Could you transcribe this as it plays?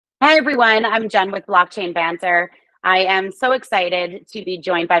Hi, everyone. I'm Jen with Blockchain Banter. I am so excited to be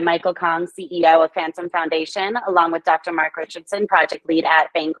joined by Michael Kong, CEO of Fantom Foundation, along with Dr. Mark Richardson, project lead at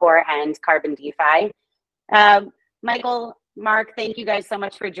Bancor and Carbon DeFi. Michael, Mark, thank you guys so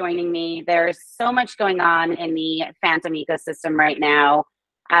much for joining me. There's so much going on in the Fantom ecosystem right now.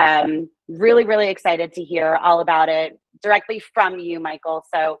 Really, really excited to hear all about it directly from you, Michael.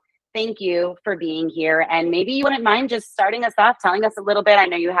 So thank you for being here. And maybe you wouldn't mind just starting us off, telling us a little bit. I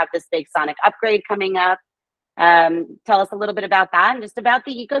know you have this big Sonic upgrade coming up. Tell us a little bit about that and just about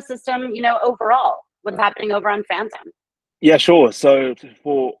the ecosystem, overall, what's happening over on Fantom. Yeah, sure. So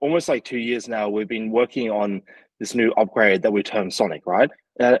for almost like 2 years now, we've been working on this new upgrade that we term Sonic, right?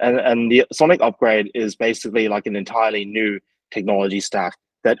 And the Sonic upgrade is basically like an entirely new technology stack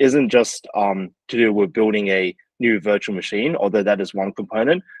that isn't just to do with building a new virtual machine, although that is one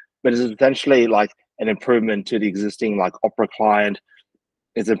component, but it's essentially like an improvement to the existing like Opera client.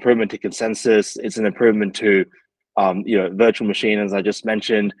 It's an improvement to consensus. It's an improvement to virtual machine, as I just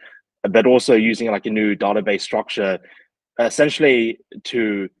mentioned, but also using like a new database structure, essentially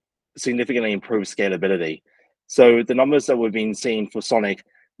to significantly improve scalability. So the numbers that we've been seeing for Sonic,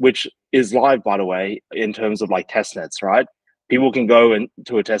 which is live, by the way, in terms of like testnets, right? People can go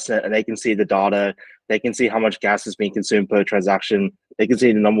into a testnet and they can see the data. They can see how much gas is being consumed per transaction. They can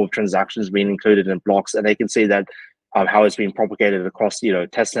see the number of transactions being included in blocks, and they can see that how it's being propagated across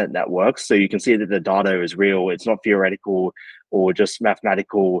testnet networks. So you can see that the data is real. It's not theoretical or just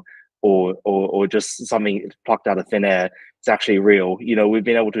mathematical or just something plucked out of thin air. It's actually real. We've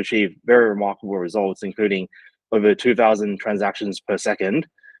been able to achieve very remarkable results, including over 2,000 transactions per second,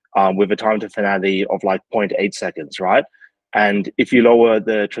 with a time to finality of like 0.8 seconds, right? And if you lower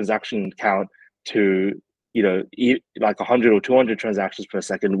the transaction count to like 100 or 200 transactions per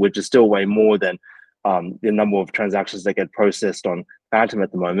second, which is still way more than the number of transactions that get processed on Fantom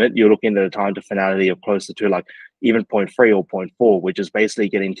at the moment, you're looking at a time to finality of closer to like even 0.3 or 0.4, which is basically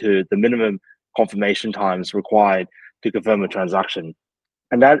getting to the minimum confirmation times required to confirm a transaction.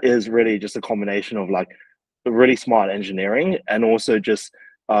 And that is really just a combination of like really smart engineering and also just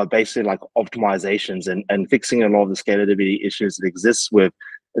basically like optimizations and fixing a lot of the scalability issues that exists with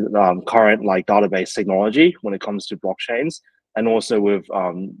current like database technology when it comes to blockchains, and also with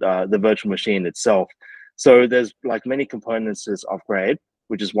the virtual machine itself. So there's like many components to this upgrade,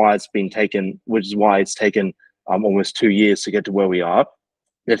 which is why it's taken almost 2 years to get to where we are.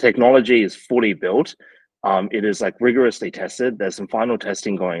 The technology is fully built. It is like rigorously tested. There's some final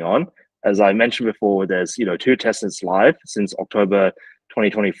testing going on. As I mentioned before, there's 2 testnets live since October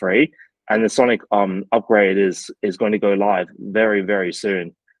 2023, and the Sonic upgrade is going to go live very, very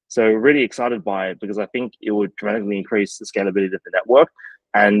soon. So really excited by it because I think it would dramatically increase the scalability of the network.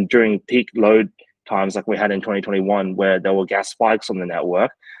 And during peak load times like we had in 2021, where there were gas spikes on the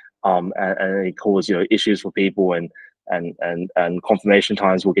network, and it caused issues for people and confirmation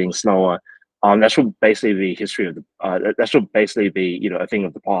times were getting slower. That should basically be history of the. That should basically be a thing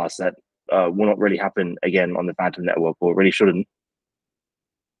of the past that will not really happen again on the Fantom network, or really shouldn't.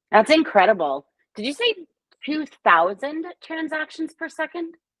 That's incredible. Did you say 2,000 transactions per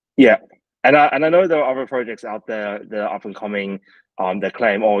second? Yeah, and I know there are other projects out there that are up and coming that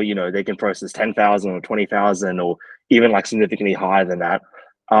claim, they can process 10,000 or 20,000 or even like significantly higher than that.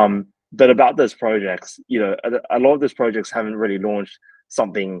 But about those projects, a lot of those projects haven't really launched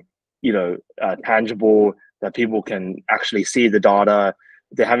something tangible that people can actually see the data.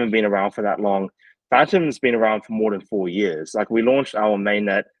 They haven't been around for that long. Fantom's been around for more than 4 years. Like we launched our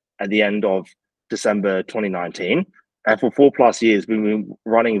mainnet at the end of December 2019. And for 4+ years, we've been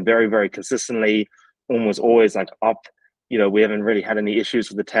running very, very consistently, almost always like up. We haven't really had any issues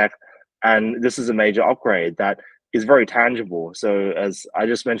with the tech. And this is a major upgrade that is very tangible. So as I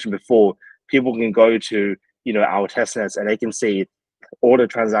just mentioned before, people can go to, our testnets and they can see all the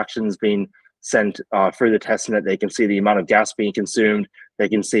transactions being sent through the testnet. They can see the amount of gas being consumed. They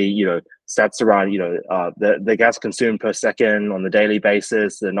can see, stats around, the gas consumed per second on the daily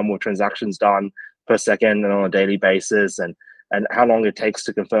basis, the number of transactions done per second and on a daily basis, and how long it takes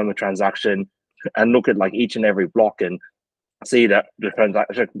to confirm a transaction, and look at like each and every block and see that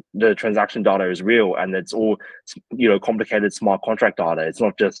the transaction data is real, and it's all complicated smart contract data. It's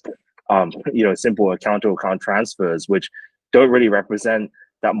not just simple account to account transfers, which don't really represent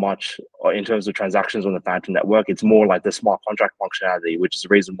that much in terms of transactions on the Fantom network. It's more like the smart contract functionality, which is the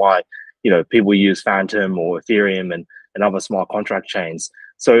reason why people use Fantom or Ethereum and other smart contract chains.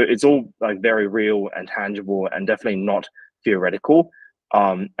 So it's all like very real and tangible and definitely not theoretical,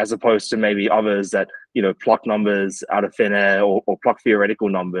 as opposed to maybe others that pluck numbers out of thin air or pluck theoretical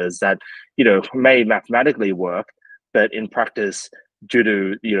numbers that may mathematically work, but in practice due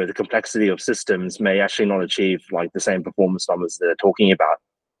to the complexity of systems may actually not achieve like the same performance numbers that they're talking about.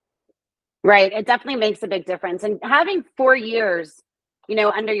 Right. It definitely makes a big difference. And having 4 years,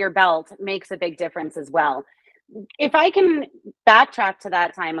 under your belt makes a big difference as well. If I can backtrack to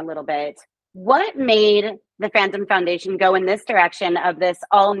that time a little bit, what made the Fantom Foundation go in this direction of this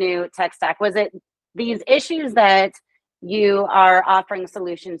all new tech stack? Was it these issues that you are offering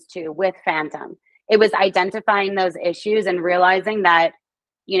solutions to with Fantom? It was identifying those issues and realizing that,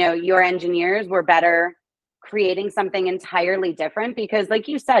 your engineers were better creating something entirely different, because like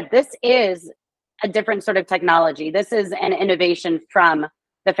you said, this is a different sort of technology. This is an innovation from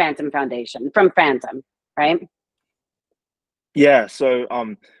the Fantom Foundation, from Fantom, right? Yeah. So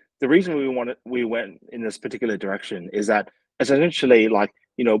the reason we went in this particular direction is that essentially, like,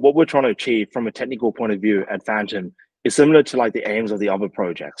 what we're trying to achieve from a technical point of view at Fantom is similar to like the aims of the other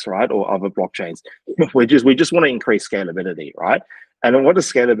projects, right? Or other blockchains. We just want to increase scalability, right? And then what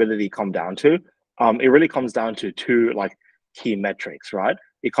does scalability come down to? It really comes down to two like key metrics, right?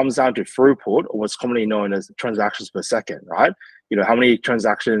 It comes down to throughput, or what's commonly known as transactions per second, right? How many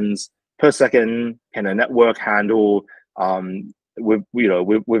transactions per second can a network handle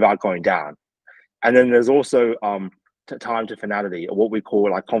without going down. And then there's also time to finality, or what we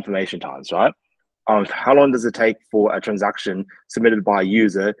call like confirmation times, right? How long does it take for a transaction submitted by a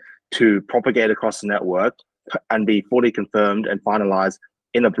user to propagate across the network and be fully confirmed and finalized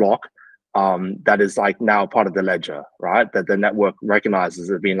in a block that is like now part of the ledger, right? That the network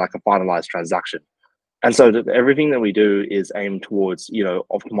recognizes as being like a finalized transaction. And so everything that we do is aimed towards,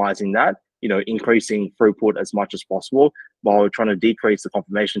 optimizing that, increasing throughput as much as possible while trying to decrease the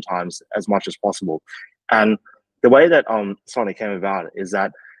confirmation times as much as possible. And the way that Sonic came about is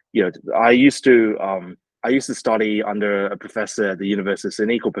that, I used to study under a professor at the University of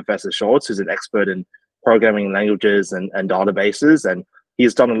Sydney called Professor Schultz, who's an expert in programming languages and databases. And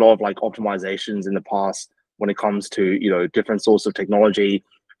he's done a lot of like optimizations in the past when it comes to, different sorts of technology.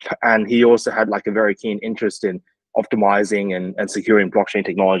 And he also had like a very keen interest in optimizing and securing blockchain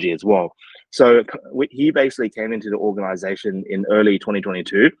technology as well. So he basically came into the organization in early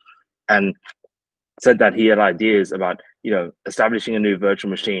 2022 and said that he had ideas about, establishing a new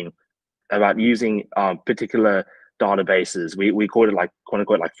virtual machine, about using particular databases. We called it like, quote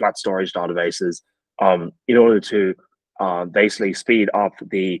unquote, like flat storage databases, in order to basically speed up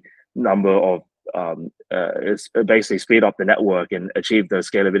the number of basically speed up the network and achieve those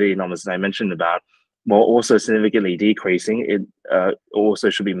scalability numbers that I mentioned about, while also significantly decreasing it.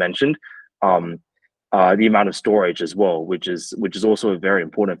 Also should be mentioned the amount of storage as well, which is also very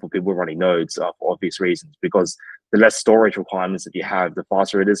important for people running nodes for obvious reasons, because the less storage requirements that you have, the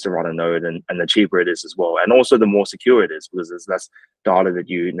faster it is to run a node, and the cheaper it is as well, and also the more secure it is, because there's less data that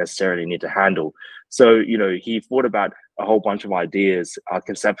you necessarily need to handle. So he thought about a whole bunch of ideas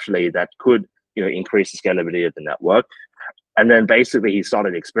conceptually that could increase the scalability of the network. And then basically he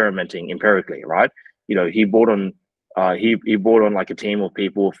started experimenting empirically, right? He brought on like a team of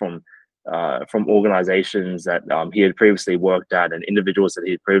people from organizations that he had previously worked at, and individuals that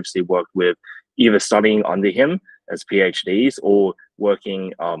he had previously worked with, either studying under him as PhDs or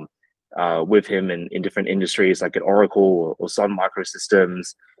working with him in different industries like at Oracle or Sun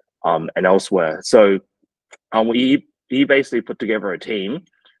Microsystems and elsewhere. So he basically put together a team,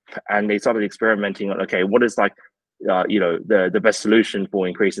 and they started experimenting on, okay, what is like the best solution for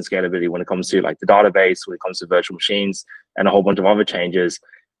increasing scalability when it comes to like the database, when it comes to virtual machines, and a whole bunch of other changes.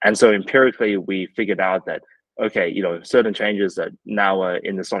 And so empirically, we figured out that, okay, certain changes that now are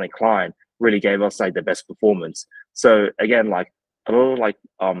in the Sonic client really gave us like the best performance. So again, like a lot of like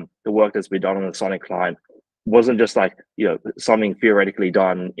the work that's been done on the Sonic client wasn't just like, something theoretically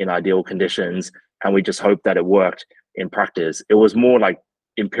done in ideal conditions and we just hoped that it worked in practice. It was more like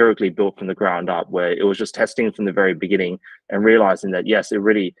empirically built from the ground up, where it was just testing from the very beginning and realizing that yes, it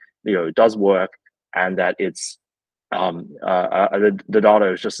really does work, and that it's the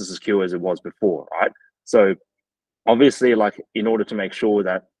data is just as secure as it was before, right? So obviously, like, in order to make sure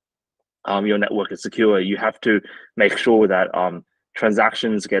that your network is secure, you have to make sure that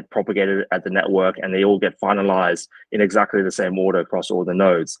transactions get propagated at the network and they all get finalized in exactly the same order across all the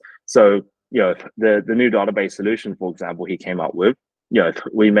nodes. So the new database solution, for example, he came up with,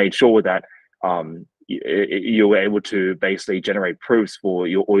 we made sure that you were able to basically generate proofs for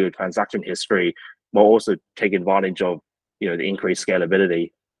all your transaction history, while also take advantage of the increased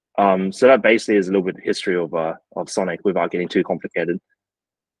scalability. So that basically is a little bit of history of Sonic without getting too complicated.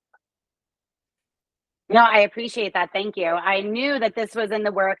 No, I appreciate that. Thank you. I knew that this was in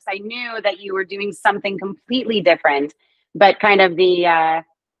the works. I knew that you were doing something completely different, but kind of the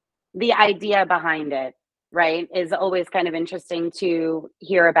idea behind it right, is always kind of interesting to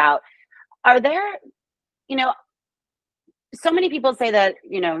hear about. Are there, you know, so many people say that,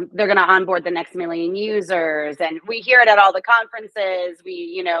 they're going to onboard the next million users, and we hear it at all the conferences.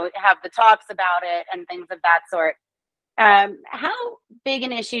 We, have the talks about it and things of that sort. How big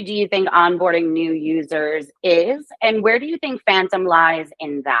an issue do you think onboarding new users is, and where do you think Fantom lies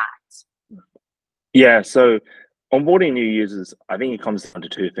in that? Yeah, so onboarding new users, I think it comes down to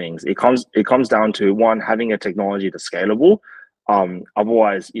two things. It comes down to one, having a technology that's scalable.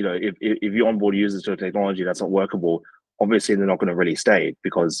 Otherwise, if you onboard users to a technology that's not workable, obviously they're not going to really stay,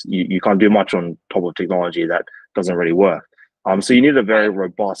 because you can't do much on top of technology that doesn't really work. So you need a very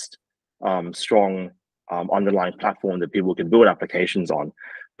robust, strong underlying platform that people can build applications on.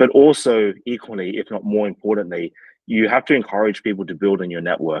 But also, equally, if not more importantly, you have to encourage people to build on your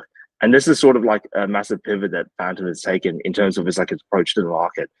network. And this is sort of like a massive pivot that Fantom has taken in terms of its approach to the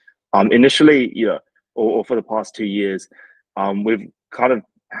market. Initially, or for the past 2 years, we've kind of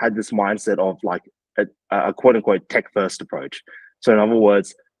had this mindset of like a quote unquote tech first approach. So in other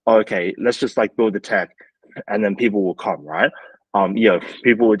words, okay, let's just like build the tech and then people will come, right?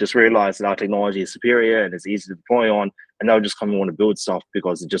 People would just realize that our technology is superior and it's easy to deploy on, and they'll just come and want to build stuff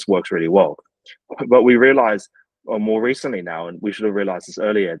because it just works really well. But we realize more recently now, and we should have realized this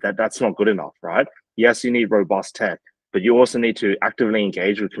earlier, that that's not good enough, right? Yes, you need robust tech, but you also need to actively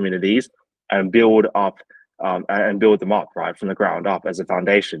engage with communities and build them up, right, from the ground up as a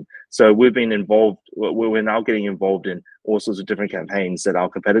foundation. So we've been involved. We're now getting involved in all sorts of different campaigns that our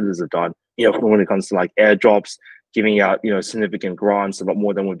competitors have done. When it comes to like airdrops, giving out significant grants, a lot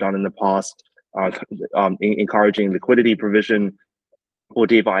more than we've done in the past. Encouraging liquidity provision for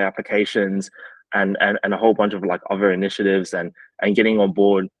DeFi applications, and a whole bunch of like other initiatives, and getting on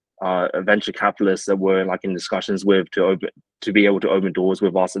board venture capitalists that we're like in discussions with to be able to open doors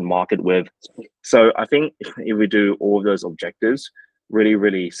with us and market with. So I think if we do all of those objectives really,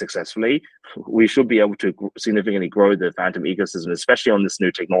 really successfully, we should be able to significantly grow the Fantom ecosystem, especially on this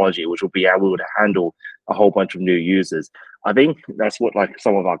new technology, which will be able to handle a whole bunch of new users. I think that's what like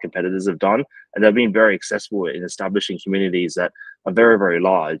some of our competitors have done, and they've been very successful in establishing communities that are very, very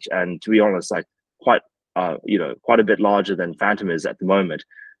large, and to be honest, like quite a bit larger than Fantom is at the moment.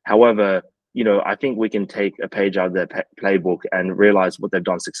 However, I think we can take a page out of their playbook and realize what they've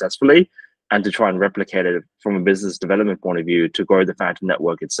done successfully, and to try and replicate it from a business development point of view to grow the Fantom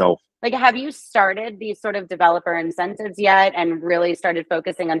network itself. Like, have you started these sort of developer incentives yet and really started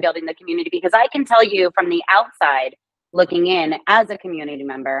focusing on building the community? Because I can tell you from the outside looking in as a community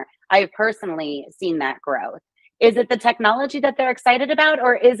member, I've personally seen that growth. Is it the technology that they're excited about,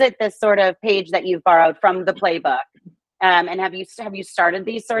 or is it this sort of page that you've borrowed from the playbook? And have you started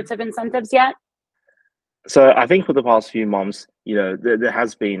these sorts of incentives yet? So I think for the past few months, there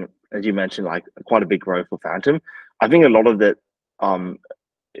has been, as you mentioned, like quite a big growth for Fantom. I think a lot of that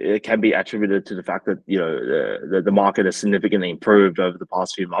it can be attributed to the fact that the market has significantly improved over the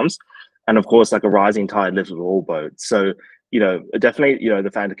past few months, and of course, like a rising tide lifts all boats. So definitely,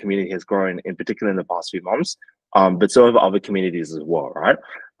 the Fantom community has grown in particular in the past few months, but so have other communities as well, right?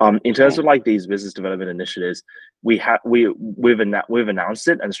 In terms of like these business development initiatives, we've announced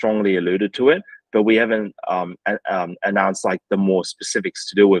it and strongly alluded to it, but we haven't announced like the more specifics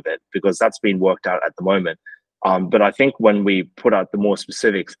to do with it, because that's being worked out at the moment. But I think when we put out the more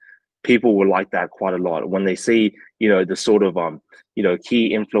specifics, people will like that quite a lot when they see, the sort of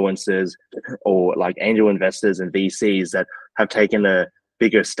key influencers or like angel investors and VCs that have taken a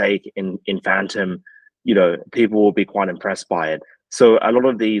bigger stake in Fantom. People will be quite impressed by it. So a lot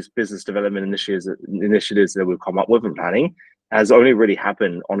of these business development initiatives that we've come up with and planning has only really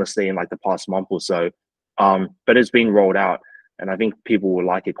happened, honestly, in like the past month or so. But it's been rolled out, and I think people will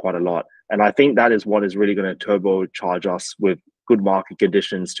like it quite a lot. And I think that is what is really going to turbocharge us with good market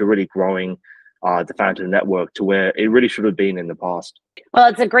conditions to really growing the Fantom network to where it really should have been in the past. Well,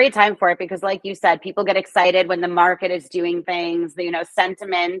 it's a great time for it because, like you said, people get excited when the market is doing things.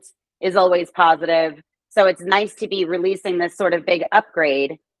 Sentiment is always positive. So it's nice to be releasing this sort of big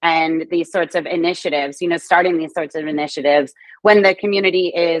upgrade and these sorts of initiatives, starting these sorts of initiatives when the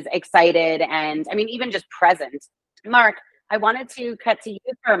community is excited and, I mean, even just present. Mark, I wanted to cut to you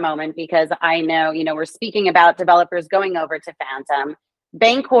for a moment because I know, we're speaking about developers going over to Fantom.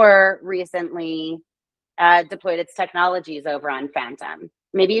 Bancor recently deployed its technologies over on Fantom.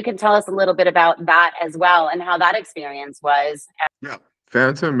 Maybe you can tell us a little bit about that as well and how that experience was. Yeah,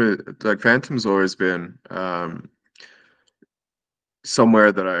 Fantom's always been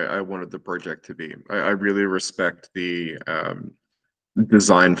somewhere that I wanted the project to be. I really respect the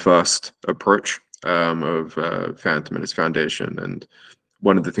design first approach of Fantom and its foundation. And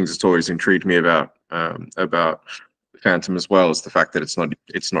one of the things that's always intrigued me about about Fantom as well is the fact that it's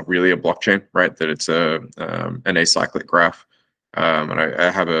not really a blockchain, right? That it's an acyclic graph, and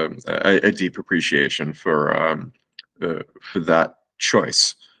I have a deep appreciation for that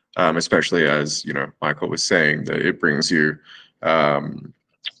choice, especially as Michael was saying that it brings you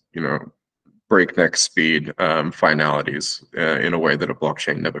you know breakneck speed finalities in a way that a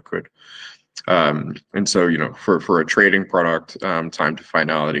blockchain never could. And so for a trading product, time to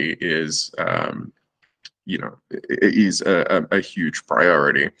finality is is a huge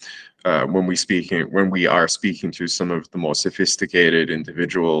priority. When we are speaking to some of the more sophisticated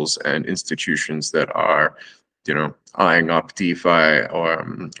individuals and institutions that are eyeing up DeFi, or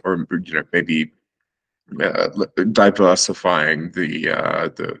maybe diversifying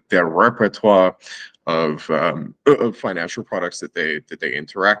their repertoire of financial products that they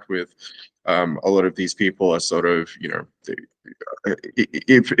interact with. A lot of these people are sort of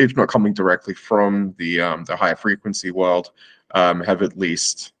if not coming directly from the high frequency world, have at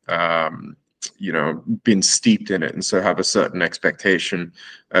least been steeped in it, and so have a certain expectation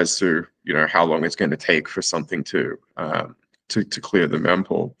as to how long it's going to take for something to clear the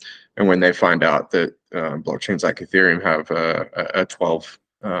mempool. And when they find out that blockchains like Ethereum have a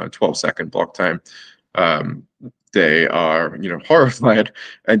 12-second block time, they are horrified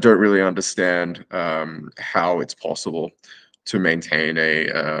and don't really understand how it's possible to maintain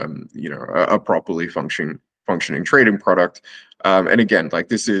a properly functioning trading product. And again, like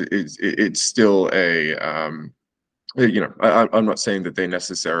this it's still a I'm not saying that they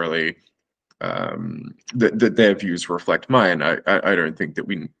necessarily that their views reflect mine. I don't think that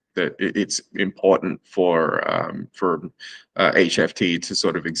it's important for HFT to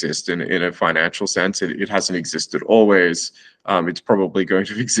sort of exist in a financial sense. It hasn't existed always. It's probably going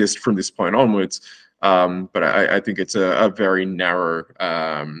to exist from this point onwards. But I think it's a very narrow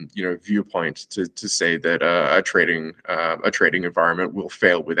viewpoint to say that a trading environment will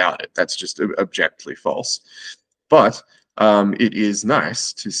fail without it. That's just objectively false. But it is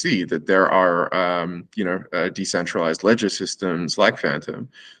nice to see that there are decentralized ledger systems like Fantom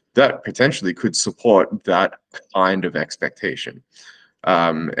that potentially could support that kind of expectation.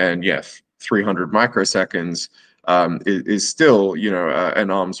 And yes, 300 microseconds is still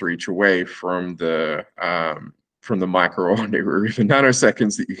an arm's reach away from the micro or even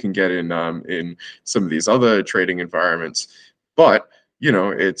nanoseconds that you can get in some of these other trading environments. But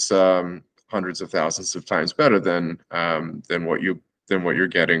it's hundreds of thousands of times better than what you're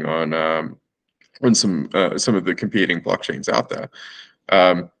getting on some of the competing blockchains out there.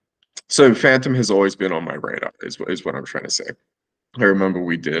 So Fantom has always been on my radar, is what I'm trying to say. I remember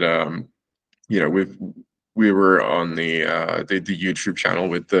we did we were on the YouTube channel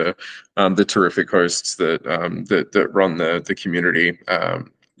with the terrific hosts that run the community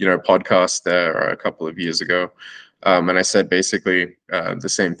podcast there a couple of years ago. And I said basically the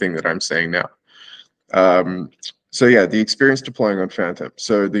same thing that I'm saying now. So yeah, the experience deploying on Fantom.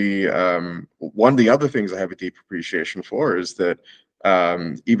 So one of the other things I have a deep appreciation for is that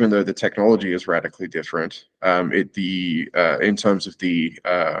even though the technology is radically different, in terms of the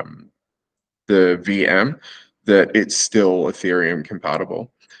VM, that it's still Ethereum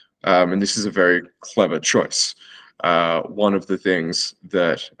compatible. And this is a very clever choice. One of the things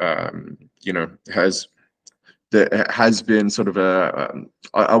that has been sort of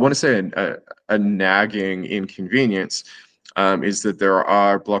I want to say a nagging inconvenience is that there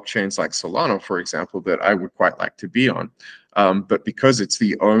are blockchains like Solana, for example, that I would quite like to be on. But because it's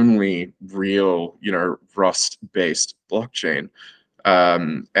the only real, Rust-based blockchain,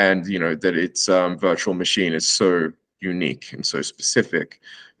 and that its virtual machine is so unique and so specific,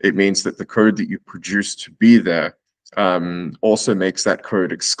 it means that the code that you produce to be there also makes that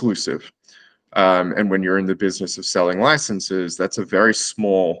code exclusive. And when you're in the business of selling licenses, that's a very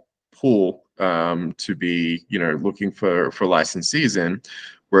small pool to be, looking for licensees in.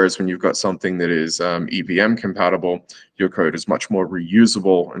 Whereas when you've got something that is EVM compatible, your code is much more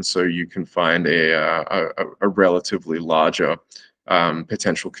reusable, and so you can find a relatively larger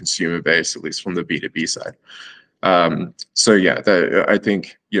potential consumer base, at least from the B2B side. So yeah, I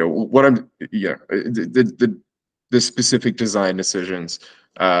think the specific design decisions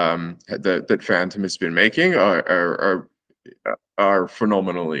that Fantom has been making are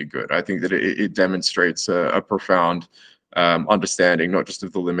phenomenally good. I think that it demonstrates a profound understanding, not just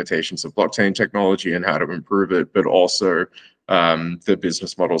of the limitations of blockchain technology and how to improve it, but also the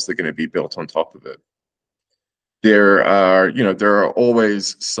business models that are going to be built on top of it. There are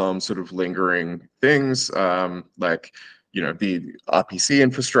always some sort of lingering things like the RPC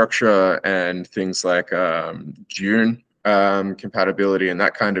infrastructure and things like June compatibility and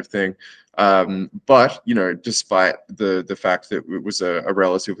that kind of thing But despite the fact that it was a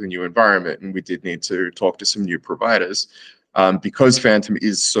relatively new environment and we did need to talk to some new providers, because Fantom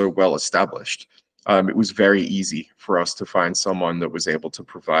is so well established, it was very easy for us to find someone that was able to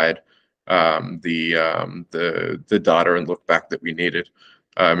provide the data and look back that we needed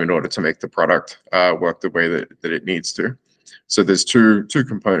in order to make the product work the way that it needs to. So there's two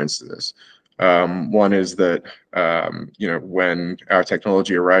components to this. One is that when our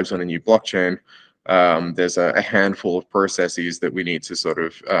technology arrives on a new blockchain, there's a handful of processes that we need to sort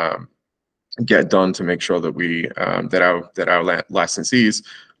of get done to make sure that we that our licensees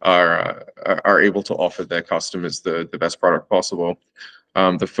are able to offer their customers the best product possible.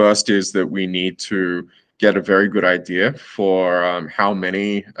 The first is that we need to get a very good idea for how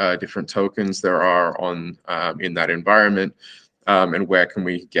many different tokens there are on in that environment, and where can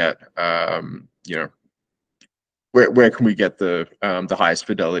we get where can we get the highest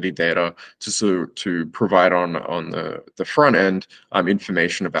fidelity data to provide on the front end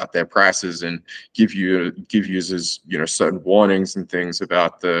information about their prices and give users certain warnings and things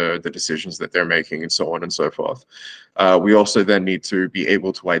about the decisions that they're making and so on and so forth. We also then need to be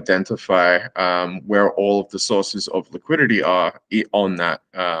able to identify where all of the sources of liquidity are on that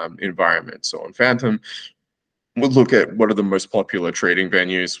environment. So on Fantom, we'll look at what are the most popular trading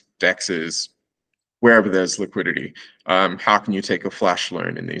venues, DEXs, wherever there's liquidity. How can you take a flash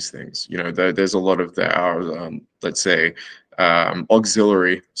loan in these things? There's a lot of our let's say,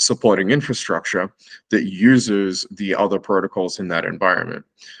 auxiliary supporting infrastructure that uses the other protocols in that environment.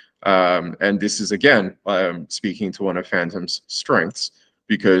 And this is, again, speaking to one of Fantom's strengths,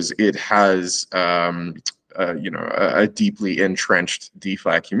 because it has a deeply entrenched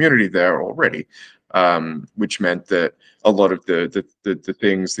DeFi community there already, which meant that a lot of the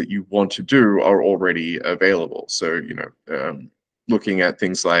things that you want to do are already available. So, looking at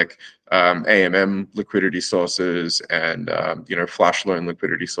things like AMM liquidity sources and, flash loan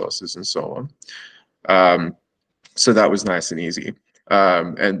liquidity sources and so on. So that was nice and easy.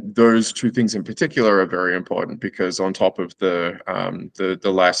 And those two things in particular are very important because on top of the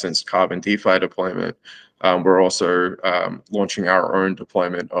licensed Carbon DeFi deployment, we're also launching our own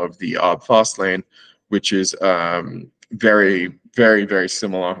deployment of the ARB Fastlane, which is very, very, very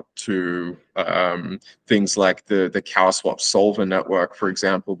similar to things like the CowSwap solver network, for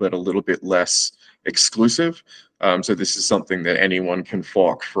example, but a little bit less exclusive. So this is something that anyone can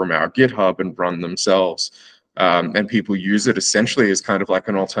fork from our GitHub and run themselves. And people use it essentially as kind of like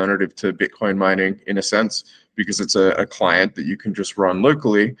an alternative to Bitcoin mining in a sense, because it's a client that you can just run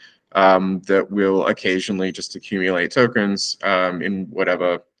locally that will occasionally just accumulate tokens in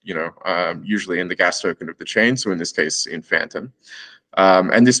whatever, usually in the gas token of the chain. So in this case, in Fantom.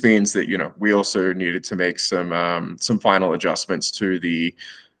 And this means that, we also needed to make some final adjustments to the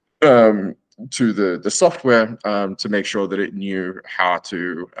software to make sure that it knew how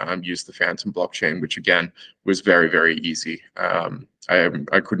to use the Fantom blockchain, which again was very, very easy.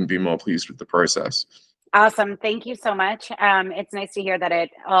 I couldn't be more pleased with the process. Awesome. Thank you so much. It's nice to hear that it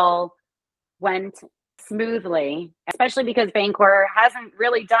all went smoothly, especially because Bancor hasn't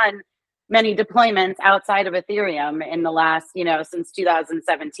really done many deployments outside of Ethereum in the last, since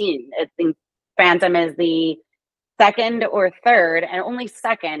 2017. I think Fantom is the second or third, and only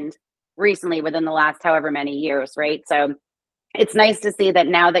second recently within the last however many years, right? So it's nice to see that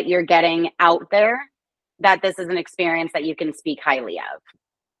now that you're getting out there, that this is an experience that you can speak highly of,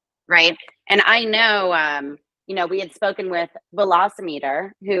 right? And I know, we had spoken with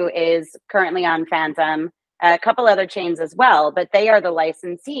Velocimeter, who is currently on Fantom, a couple other chains as well, but they are the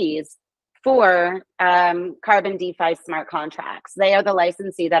licensees for Carbon DeFi smart contracts. They are the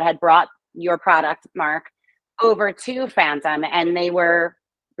licensee that had brought your product, Mark, over to Fantom, and they were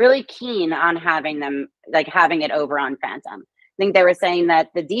really keen on having it over on Fantom. I think they were saying that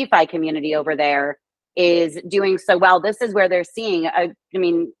the DeFi community over there is doing so well. This is where they're seeing,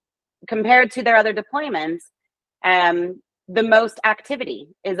 compared to their other deployments, the most activity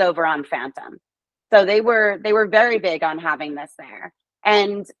is over on Fantom. So they were very big on having this there.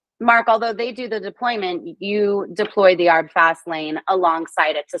 And Mark, although they do the deployment, you deploy the ARB Fastlane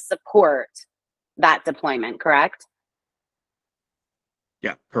alongside it to support that deployment, correct?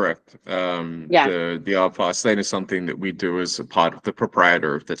 Yeah, correct. The ARB Fastlane is something that we do as a part of the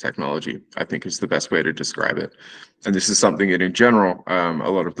proprietor of the technology, I think is the best way to describe it. And this is something that in general, a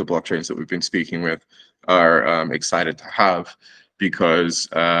lot of the blockchains that we've been speaking with are excited to have, because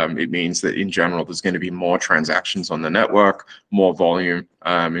it means that in general, there's going to be more transactions on the network, more volume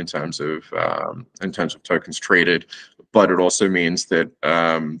in terms of tokens traded, but it also means that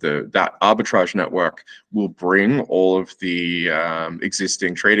that arbitrage network will bring all of the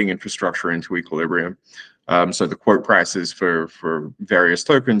existing trading infrastructure into equilibrium. So the quote prices for various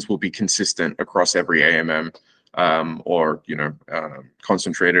tokens will be consistent across every AMM, or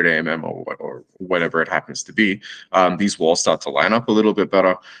concentrated AMM, or whatever it happens to be. These will all start to line up a little bit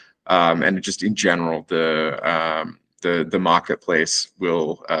better, and just in general, the marketplace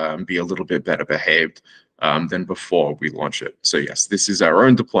will be a little bit better behaved than before we launch it. So yes, this is our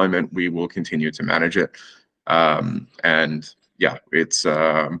own deployment. We will continue to manage it, and yeah, it's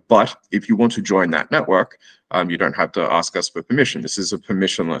but if you want to join that network, you don't have to ask us for permission. This is a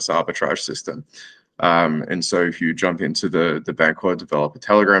permissionless arbitrage system. And so if you jump into the Bancor developer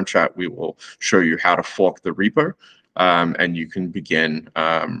Telegram chat, we will show you how to fork the repo, and you can begin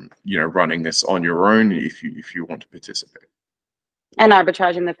running this on your own if you want to participate. And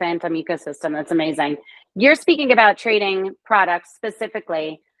arbitraging the Fantom ecosystem. That's amazing. You're speaking about trading products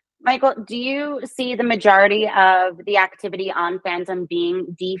specifically. Michael, do you see the majority of the activity on Fantom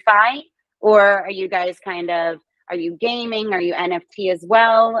being DeFi, or are you guys are you gaming? Are you NFT as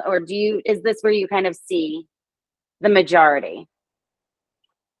well? Or is this where you kind of see the majority?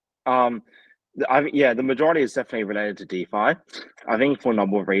 Yeah, the majority is definitely related to DeFi. I think for a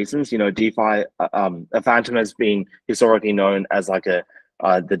number of reasons. DeFi, Fantom has been historically known as like the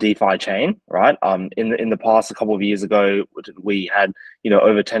DeFi chain, right? In the past, a couple of years ago, we had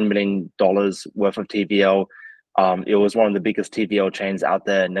over $10 million worth of TVL. It was one of the biggest TVL chains out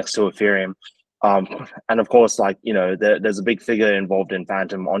there next to Ethereum. And of course, there's a big figure involved in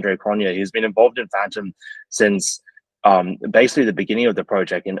Fantom, Andre Cronje. He's been involved in Fantom since basically the beginning of the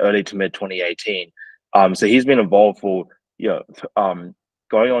project in early to mid 2018. So he's been involved for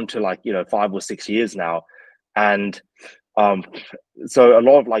going on to 5 or 6 years now, and so a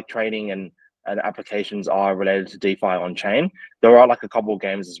lot of trading and applications are related to DeFi on chain. There are a couple of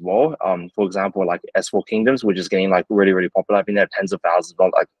games as well. For example, S4 Kingdoms, which is getting really, really popular. I think there are tens of thousands,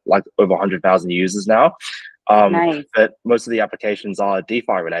 like over 100,000 users now. Nice. But most of the applications are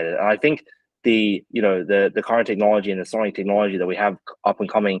DeFi related, and I think the current technology and the Sonic technology that we have up and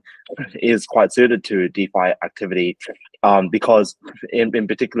coming is quite suited to DeFi activity, because in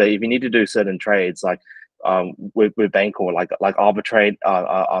particular, if you need to do certain trades with Bancor, like arbitraging,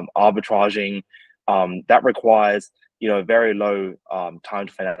 that requires very low time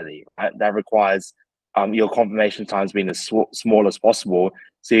to finality, right? That requires your confirmation times being as small as possible,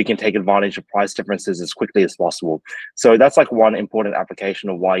 so you can take advantage of price differences as quickly as possible. So that's one important application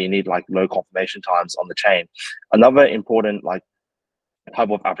of why you need low confirmation times on the chain. Another important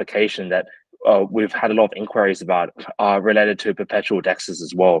type of application that we've had a lot of inquiries about are related to perpetual dexes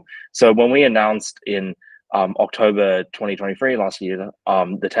as well. So when we announced in October 2023 last year,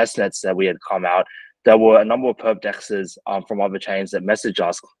 the test nets that we had come out, there were a number of perp dexes from other chains that messaged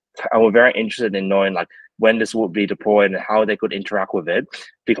us, and were very interested in knowing when this would be deployed and how they could interact with it,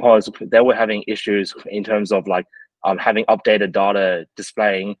 because they were having issues in terms of having updated data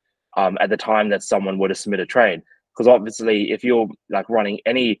displaying at the time that someone would have submitted a trade. Because obviously, if you're running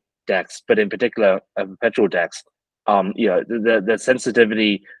any dex, but in particular a perpetual dex, the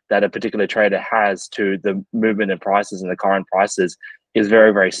sensitivity that a particular trader has to the movement in prices and the current prices is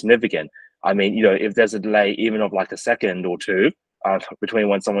very, very significant. I mean, if there's a delay even of a second or two between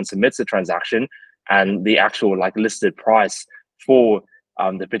when someone submits a transaction and the actual listed price for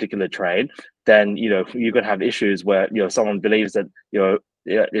the particular trade, then you could have issues where someone believes that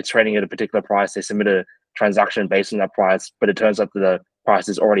it's trading at a particular price, they submit a transaction based on that price, but it turns out that the price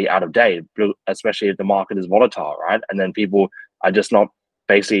is already out of date, especially if the market is volatile, right? And then people are just not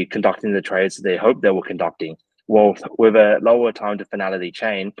basically conducting the trades they hope they were conducting. Well, with a lower time to finality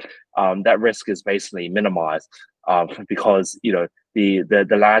chain, that risk is basically minimized, because the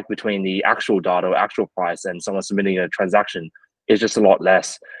lag between the actual data or actual price and someone submitting a transaction is just a lot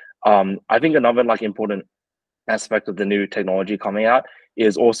less. I think another important aspect of the new technology coming out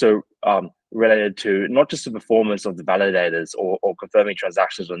is also related to not just the performance of the validators or confirming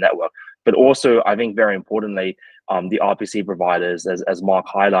transactions on the network, but also, I think very importantly, the RPC providers, as Mark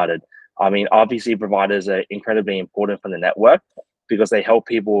highlighted. I mean, RPC providers are incredibly important for the network because they help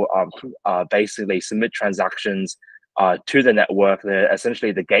people basically submit transactions to the network. They're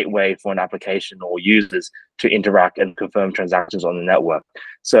essentially the gateway for an application or users to interact and confirm transactions on the network.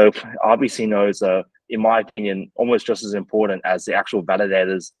 So RPC nodes are, in my opinion, almost just as important as the actual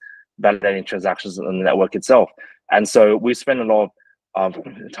validators validating transactions on the network itself. And so we spend a lot of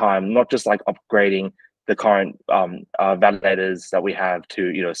time not just upgrading the current validators that we have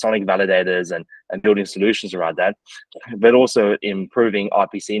to Sonic validators and building solutions around that, but also improving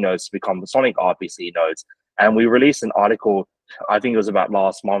RPC nodes to become Sonic RPC nodes. And we released an article, I think it was about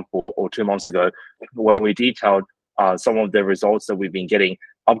last month or 2 months ago, when we detailed some of the results that we've been getting,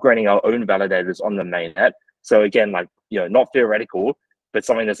 upgrading our own validators on the mainnet. So again, like, not theoretical, but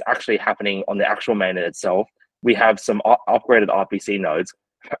something that's actually happening on the actual mainnet itself. We have some upgraded RPC nodes,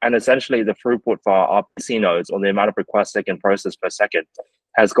 and essentially the throughput for our RPC nodes, or the amount of requests they can process per second,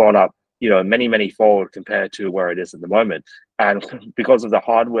 has gone up, many fold compared to where it is at the moment. And because the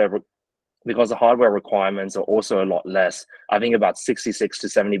hardware requirements are also a lot less, I think about 66 to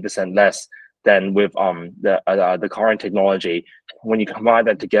 70% less than with the current technology. When you combine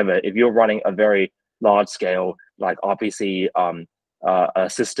that together, if you're running a very large scale like RPC a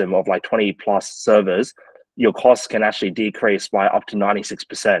system of like 20 plus servers, your costs can actually decrease by up to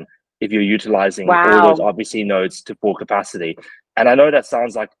 96% if you're utilizing all those RPC nodes to full capacity. And I know that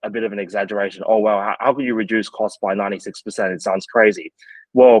sounds like a bit of an exaggeration. Oh, well, how can you reduce costs by 96%? It sounds crazy.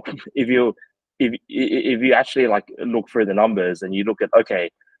 Well, if you actually like look through the numbers and you look at,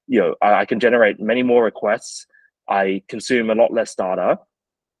 okay, I can generate many more requests, I consume a lot less data,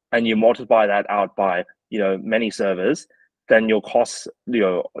 and you multiply that out by many servers, then your costs,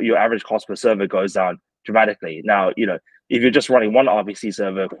 your average cost per server goes down dramatically. Now, if you're just running one RPC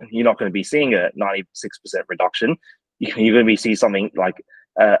server, you're not going to be seeing a 96% reduction. You're going to be seeing something like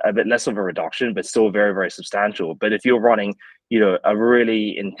a bit less of a reduction, but still very, very substantial. But if you're running, a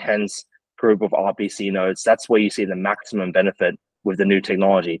really intense group of RPC nodes, that's where you see the maximum benefit with the new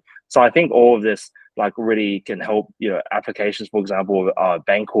technology. So I think all of this like really can help, applications, for example,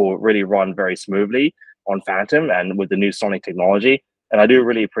 Bancor really run very smoothly on Fantom and with the new Sonic technology. And I do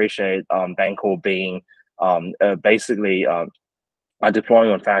really appreciate Bancor being basically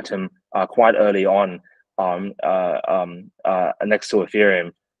deploying on Fantom quite early on next to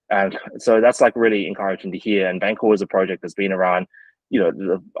Ethereum. And so that's like really encouraging to hear. And Bancor is a project that's been around,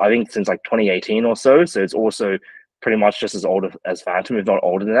 I think since like 2018 or so. So it's also pretty much just as old as Fantom, if not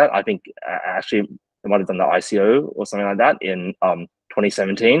older than that. I think actually they might have done the ICO or something like that in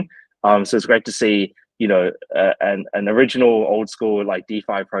 2017. So it's great to see, an original old school like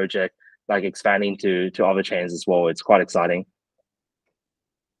DeFi project like expanding to other chains as well. It's quite exciting.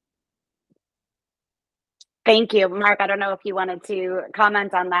 Thank you, Mark. I don't know if you wanted to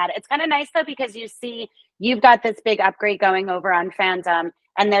comment on that. It's kind of nice though, because you've got this big upgrade going over on Fantom,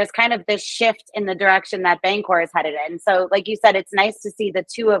 and there's kind of this shift in the direction that Bancor is headed in. So like you said, it's nice to see the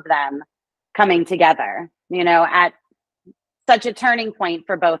two of them coming together, at such a turning point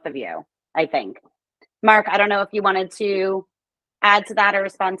for both of you, I think. Mark, I don't know if you wanted to add to that or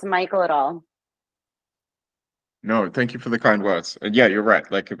respond to Michael at all. No, thank you for the kind words. And yeah, you're right.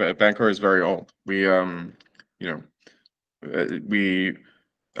 Like Bancor is very old. We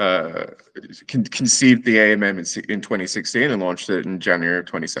conceived the AMM in 2016 and launched it in January of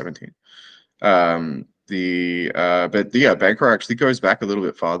 2017. But yeah, Bancor actually goes back a little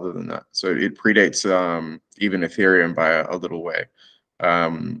bit farther than that. So it predates even Ethereum by a little way,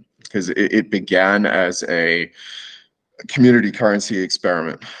 because it began as a community currency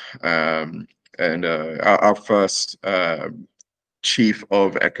experiment. And our first chief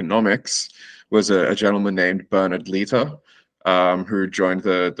of economics was a gentleman named Bernard Lita, who joined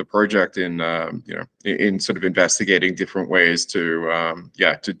the project in in sort of investigating different ways to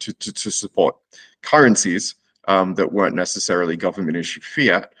support currencies that weren't necessarily government issued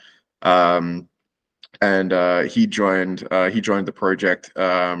fiat. And he joined the project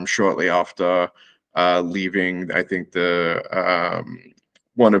shortly after leaving, I think,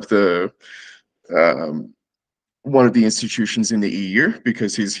 one of the institutions in the EU,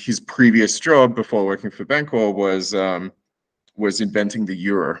 because his previous job before working for Bancor was inventing the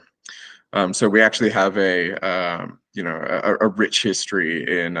euro. So we actually have a rich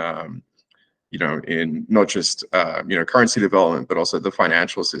history in in not just currency development, but also the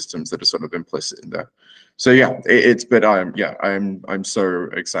financial systems that are sort of implicit in there. So yeah, I'm so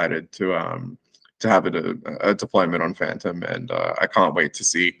excited to have a deployment on Fantom, and I can't wait to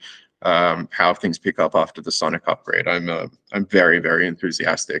see how things pick up after the Sonic upgrade. I'm very, very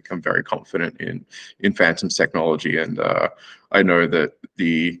enthusiastic. I'm very confident in Fantom's technology, and I know that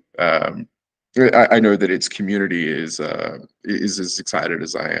I know that its community is as excited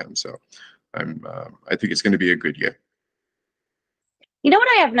as I am. So I think it's going to be a good year. You know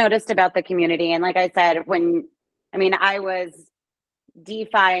what I have noticed about the community, and like I said, I was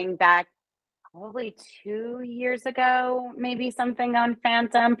DeFiing back probably 2 years ago, maybe something on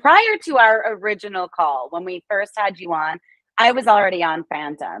Fantom. Prior to our original call, when we first had you on, I was already on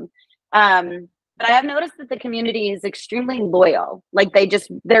Fantom. But I have noticed that the community is extremely loyal. Like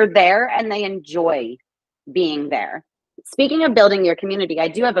they're there and they enjoy being there. Speaking of building your community, I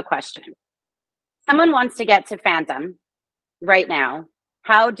do have a question. someone wants to get to Fantom right now,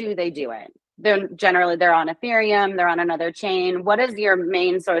 how do they do it? They're on Ethereum, they're on another chain. What is your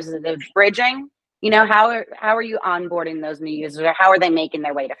main sources of bridging? How are you onboarding those new users, or how are they making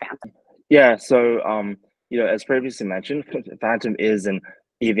their way to Fantom? Yeah, so as previously mentioned, Fantom is an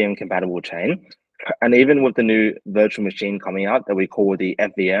EVM compatible chain. And even with the new virtual machine coming out that we call the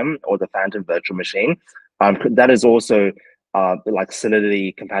FVM, or the Fantom virtual machine, that is also like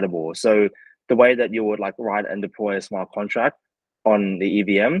Solidity compatible. So the way that you would like write and deploy a smart contract on the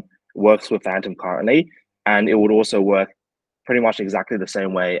EVM works with Fantom currently, and it would also work pretty much exactly the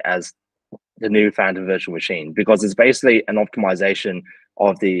same way as the new Fantom virtual machine, because it's basically an optimization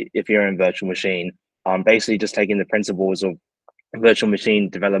of the Ethereum virtual machine, basically just taking the principles of virtual machine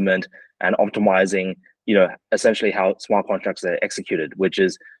development and optimizing, essentially how smart contracts are executed, which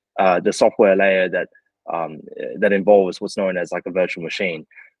is the software layer that involves what's known as like a virtual machine.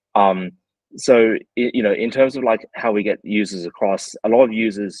 So in terms of like how we get users across, a lot of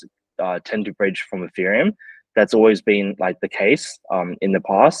users tend to bridge from Ethereum. That's always been like the case in the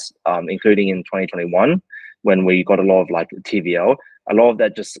past, including in 2021 when we got a lot of like TVL. A lot of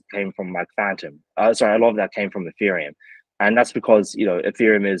that just came from like Fantom. A lot of that came from Ethereum. And that's because,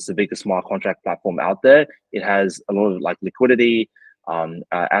 Ethereum is the biggest smart contract platform out there. It has a lot of like liquidity,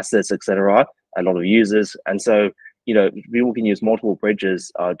 assets, etc., a lot of users. And so, people can use multiple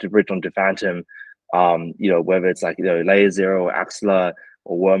bridges to bridge onto Fantom, whether it's like, Layer Zero, or Axler,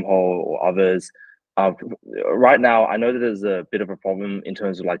 or Wormhole, or others. Right now, I know that there's a bit of a problem in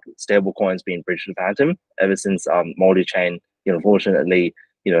terms of like stable coins being bridged to Fantom ever since multi-chain, fortunately,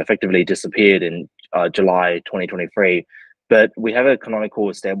 effectively disappeared in July 2023. But we have a canonical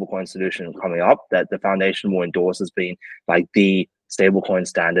stablecoin solution coming up that the foundation will endorse as being like the stablecoin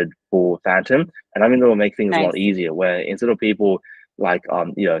standard for Fantom. And I mean, it will make things a lot easier, where instead of people like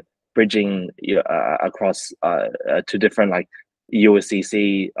bridging across to different like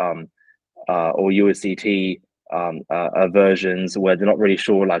USDC or USDT versions, where they're not really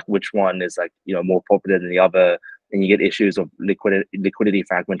sure like which one is like more popular than the other, and you get issues of liquidity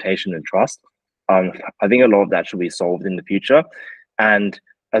fragmentation and trust. I think a lot of that should be solved in the future. And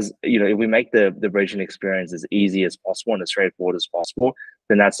as if we make the bridging experience as easy as possible and as straightforward as possible,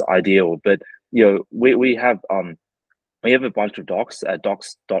 then that's ideal. But we have a bunch of docs at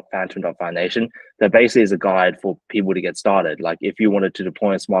docs.fantom.foundation that basically is a guide for people to get started. Like if you wanted to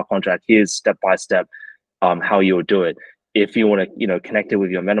deploy a smart contract, here's step by step how you would do it. If you want to connect it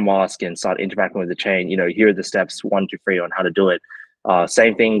with your MetaMask and start interacting with the chain, here are the steps 1 to 3 on how to do it.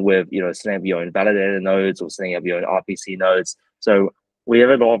 Same thing with setting up your own validator nodes or setting up your own RPC nodes. So we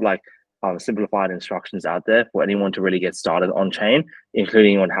have a lot of like simplified instructions out there for anyone to really get started on chain,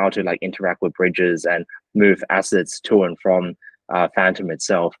 including on how to like interact with bridges and move assets to and from Fantom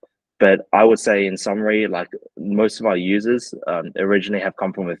itself. But I would say in summary, like most of our users originally have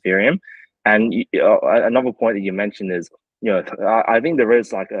come from Ethereum. And another point that you mentioned is, I think there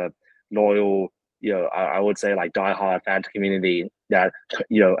is like a loyal, I would say like diehard Fantom community that,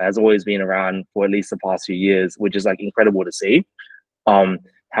 has always been around for at least the past few years, which is like incredible to see.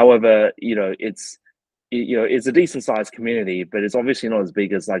 However, it's a decent sized community, but it's obviously not as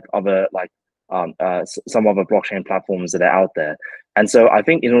big as like other like some other blockchain platforms that are out there. And so I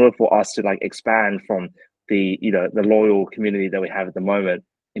think in order for us to like expand from the the loyal community that we have at the moment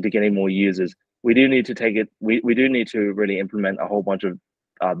into getting more users, we do need to take it. We do need to really implement a whole bunch of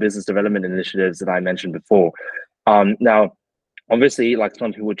business development initiatives that I mentioned before. Now, obviously, like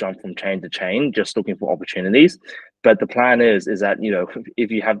some people jump from chain to chain just looking for opportunities, but the plan is that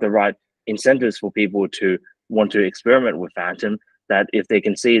if you have the right incentives for people to want to experiment with Fantom, that if they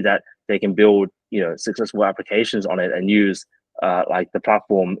can see that they can build successful applications on it and use like the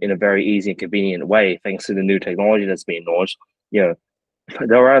platform in a very easy and convenient way, thanks to the new technology that's being launched,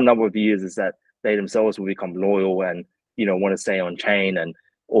 there are a number of users that they themselves will become loyal and want to stay on chain and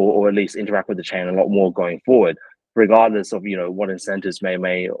or at least interact with the chain a lot more going forward, regardless of what incentives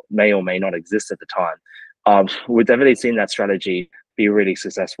may or may not exist at the time. We've definitely seen that strategy be really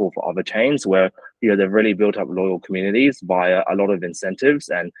successful for other chains where they've really built up loyal communities via a lot of incentives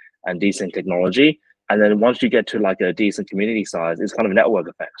and decent technology. And then once you get to like a decent community size, it's kind of network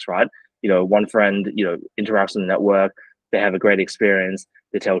effects, right? One friend interacts on the network, they have a great experience,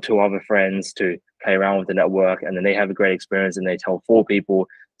 they tell 2 other friends to play around with the network, and then they have a great experience and they tell 4 people.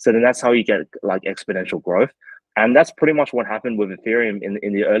 So then that's how you get like exponential growth. And that's pretty much what happened with Ethereum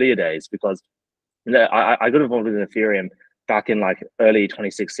in the earlier days, because I got involved in Ethereum back in like early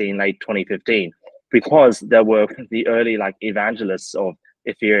 2016, late 2015, because there were the early like evangelists of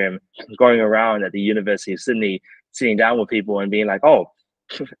Ethereum going around at the University of Sydney, sitting down with people and being like, oh,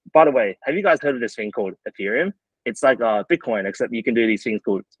 by the way, have you guys heard of this thing called Ethereum? It's like Bitcoin, except you can do these things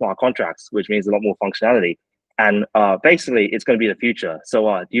called smart contracts, which means a lot more functionality. And basically, it's going to be the future.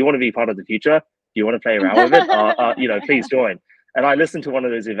 So, do you want to be part of the future? Do you want to play around with it? Please join. And I listened to one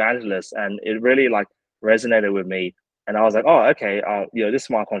of those evangelists, and it really like resonated with me. And I was like, oh, okay, this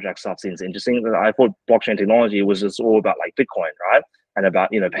smart contract stuff seems interesting. I thought blockchain technology was just all about like Bitcoin, right? And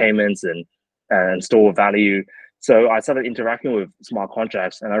about payments and store value. So I started interacting with smart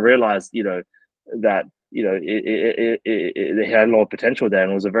contracts, and I realized, that it had a lot of potential there,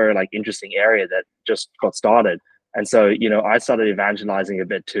 and it was a very like interesting area that just got started. And so I started evangelizing a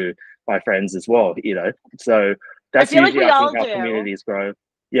bit to my friends as well. So that's usually I think how communities grow.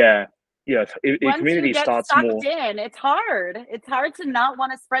 Yeah, if community starts more. In, it's hard. It's hard to not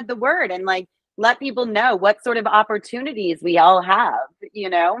want to spread the word and like let people know what sort of opportunities we all have.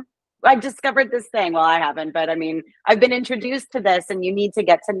 I've discovered this thing. Well, I haven't, but I mean, I've been introduced to this, and you need to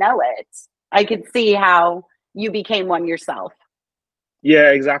get to know it. I could see how you became one yourself.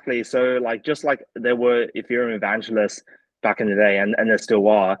 Yeah, exactly. So like, just like there were Ethereum evangelists back in the day, and there still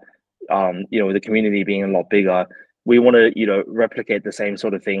are, with the community being a lot bigger, we want to, replicate the same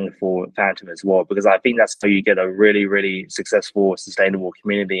sort of thing for Fantom as well, because I think that's how you get a really, really successful, sustainable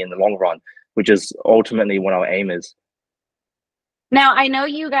community in the long run, which is ultimately what our aim is. Now, I know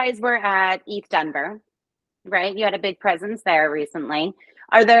you guys were at ETH Denver, right? You had a big presence there recently.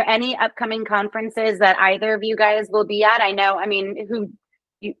 Are there any upcoming conferences that either of you guys will be at? I know, I mean,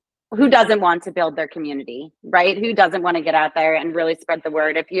 who doesn't want to build their community, right? Who doesn't want to get out there and really spread the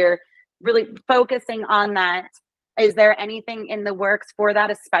word? If you're really focusing on that, is there anything in the works for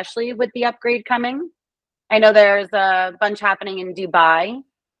that, especially with the upgrade coming? I know there's a bunch happening in Dubai,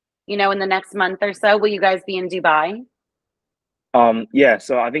 in the next month or so. Will you guys be in Dubai? Yeah,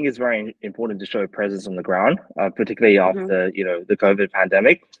 so I think it's very important to show presence on the ground, particularly after the COVID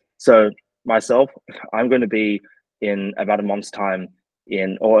pandemic. So myself, I'm going to be in about a month's time,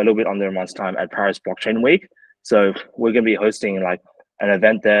 or a little bit under a month's time, at Paris Blockchain Week. So we're going to be hosting like an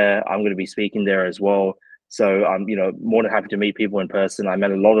event there. I'm going to be speaking there as well. So I'm more than happy to meet people in person. I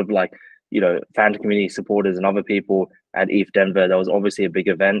met a lot of like Fantom community supporters and other people at ETH Denver. That was obviously a big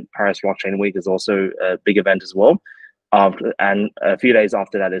event. Paris Blockchain Week is also a big event as well. And a few days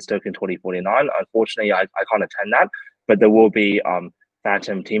after that is Token 2049. Unfortunately, I can't attend that, but there will be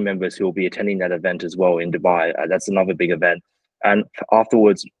Fantom team members who will be attending that event as well in Dubai. That's another big event. And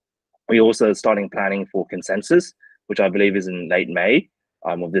afterwards, we also starting planning for Consensus, which I believe is in late May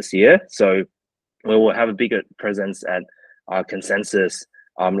of this year. So we will have a bigger presence at Consensus,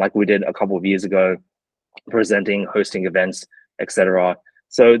 like we did a couple of years ago, presenting, hosting events, etc.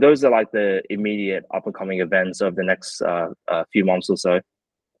 So those are like the immediate up and coming events of the next few months or so.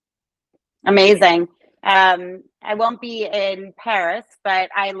 Amazing. I won't be in Paris,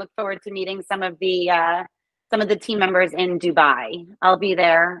 but I look forward to meeting some of the team members in Dubai. I'll be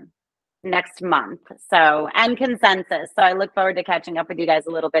there next month. So, and Consensus. So I look forward to catching up with you guys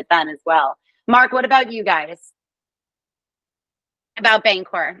a little bit then as well. Mark, what about you guys? About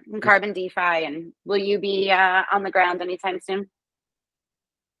Bancor and Carbon DeFi, and will you be on the ground anytime soon?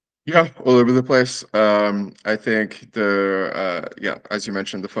 Yeah, all over the place. I think as you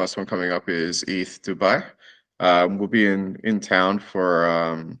mentioned, the first one coming up is ETH Dubai. We'll be in town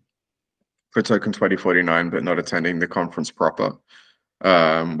for Token 2049, but not attending the conference proper,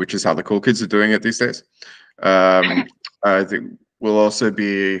 which is how the cool kids are doing it these days. I think we'll also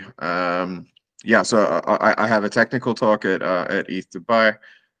be so I have a technical talk at ETH Dubai.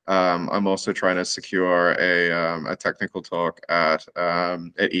 I'm also trying to secure a technical talk at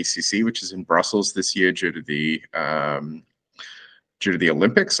ECC, which is in Brussels this year due to the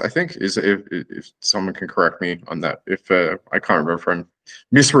Olympics. I think if someone can correct me on that, if I can't remember if I'm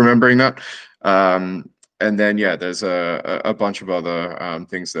misremembering that. And then there's a bunch of other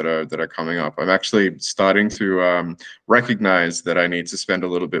things that are coming up. I'm actually starting to recognize that I need to spend a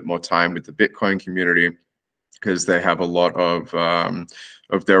little bit more time with the Bitcoin community, because they have a lot of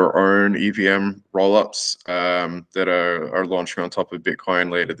their own EVM rollups that are launching on top of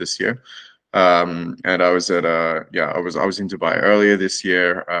Bitcoin later this year. And I was at I was in Dubai earlier this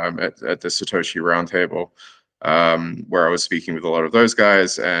year at the Satoshi Roundtable, where I was speaking with a lot of those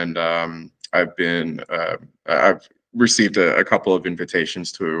guys, and I've received a couple of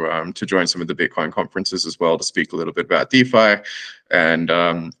invitations to join some of the Bitcoin conferences as well, to speak a little bit about DeFi, and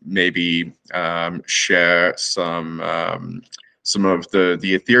maybe share some of the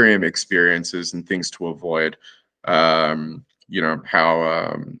Ethereum experiences and things to avoid. How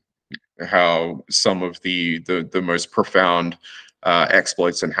some of the most profound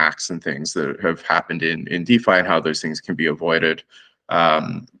exploits and hacks and things that have happened in DeFi, and how those things can be avoided.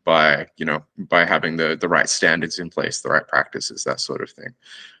 by by having the right standards in place, the right practices, that sort of thing.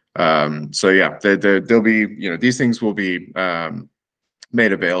 So yeah, there'll be, these things will be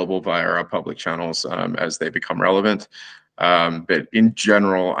made available via our public channels as they become relevant. But in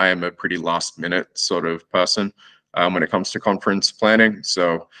general, I am a pretty last minute sort of person when it comes to conference planning.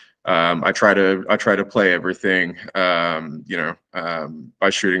 So I try to play everything, by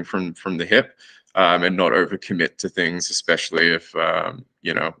shooting from the hip, and not overcommit to things, especially if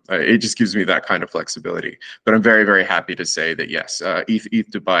it just gives me that kind of flexibility. But I'm very, very happy to say that yes,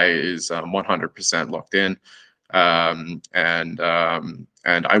 ETH Dubai is 100% locked in. And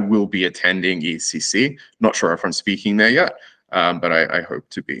I will be attending ECC. Not sure if I'm speaking there yet, but I hope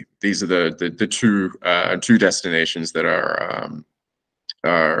to be. These are the two destinations that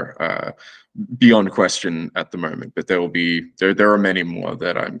are beyond question at the moment. But there are many more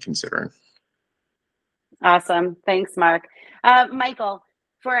that I'm considering. Awesome, thanks, Mark. Michael,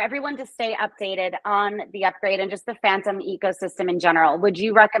 for everyone to stay updated on the upgrade and just the Fantom ecosystem in general, would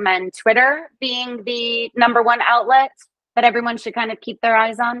you recommend Twitter being the #1 outlet that everyone should kind of keep their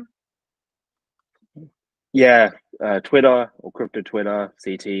eyes on? Yeah, Twitter, or crypto Twitter,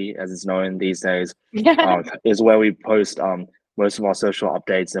 CT as it's known these days, is where we post most of our social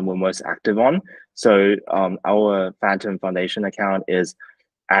updates and we're most active on. So our Fantom Foundation account is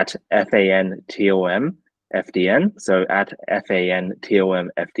at FANTOM FDN. So at FANTOM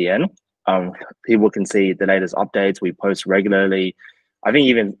FDN. People can see the latest updates. We post regularly. I think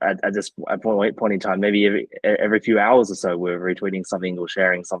even at this point in time, maybe every few hours or so, we're retweeting something or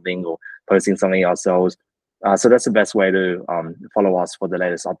sharing something or posting something ourselves. So that's the best way to follow us for the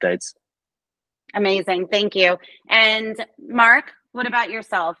latest updates. Amazing, thank you. And Mark, what about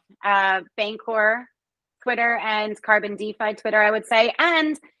yourself? Bancor Twitter and Carbon DeFi Twitter, I would say.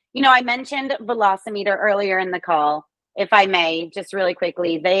 And I mentioned Velocimeter earlier in the call. If I may, just really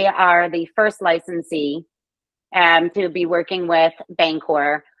quickly, they are the first licensee to be working with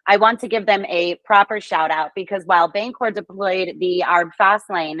Bancor. I want to give them a proper shout out because while Bancor deployed the ARB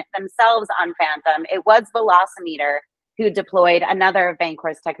Fastlane themselves on Fantom, it was Velocimeter who deployed another of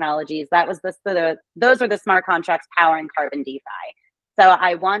Bancor's technologies. That was those were the smart contracts powering Carbon DeFi. So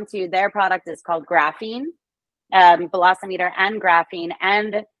their product is called Graphene. Velocimeter and Graphene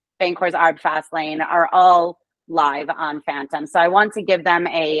and Bancor's ARB Fastlane are all live on Fantom. So I want to give them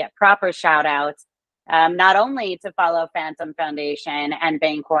a proper shout out, not only to follow Fantom Foundation and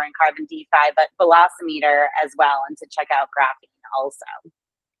Bancor and Carbon DeFi, but Velocimeter as well, and to check out Graphene also.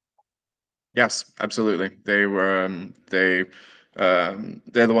 Yes, absolutely. They're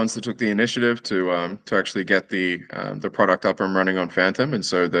the ones that took the initiative to actually get the product up and running on Fantom, and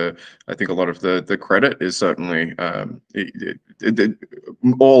so I think a lot of the credit is certainly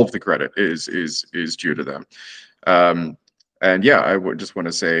all of the credit is due to them. And yeah, I would just want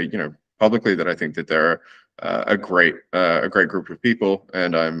to say publicly that I think that they're a great group of people,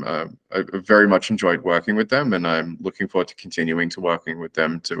 and I very much enjoyed working with them, and I'm looking forward to continuing to working with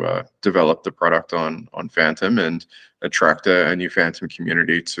them to develop the product on Fantom and attract a new Fantom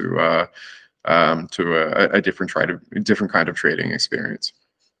community to a different kind of trading experience.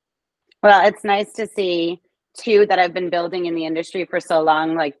 Well, it's nice to see two that I've been building in the industry for so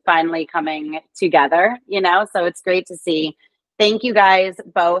long, like finally coming together, so it's great to see. Thank you guys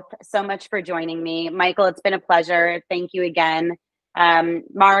both so much for joining me. Michael, it's been a pleasure. Thank you again.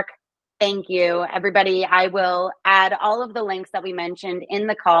 Mark, thank you. Everybody, I will add all of the links that we mentioned in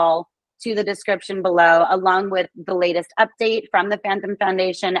the call to the description below, along with the latest update from the Fantom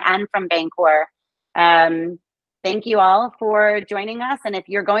Foundation and from Bancor. Thank you all for joining us. And if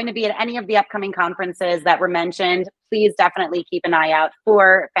you're going to be at any of the upcoming conferences that were mentioned, please definitely keep an eye out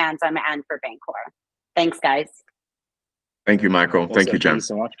for Fantom and for Bancor. Thanks, guys. Thank you, Michael. Awesome. Thank you, Jen. Thank you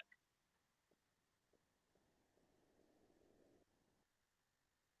so much.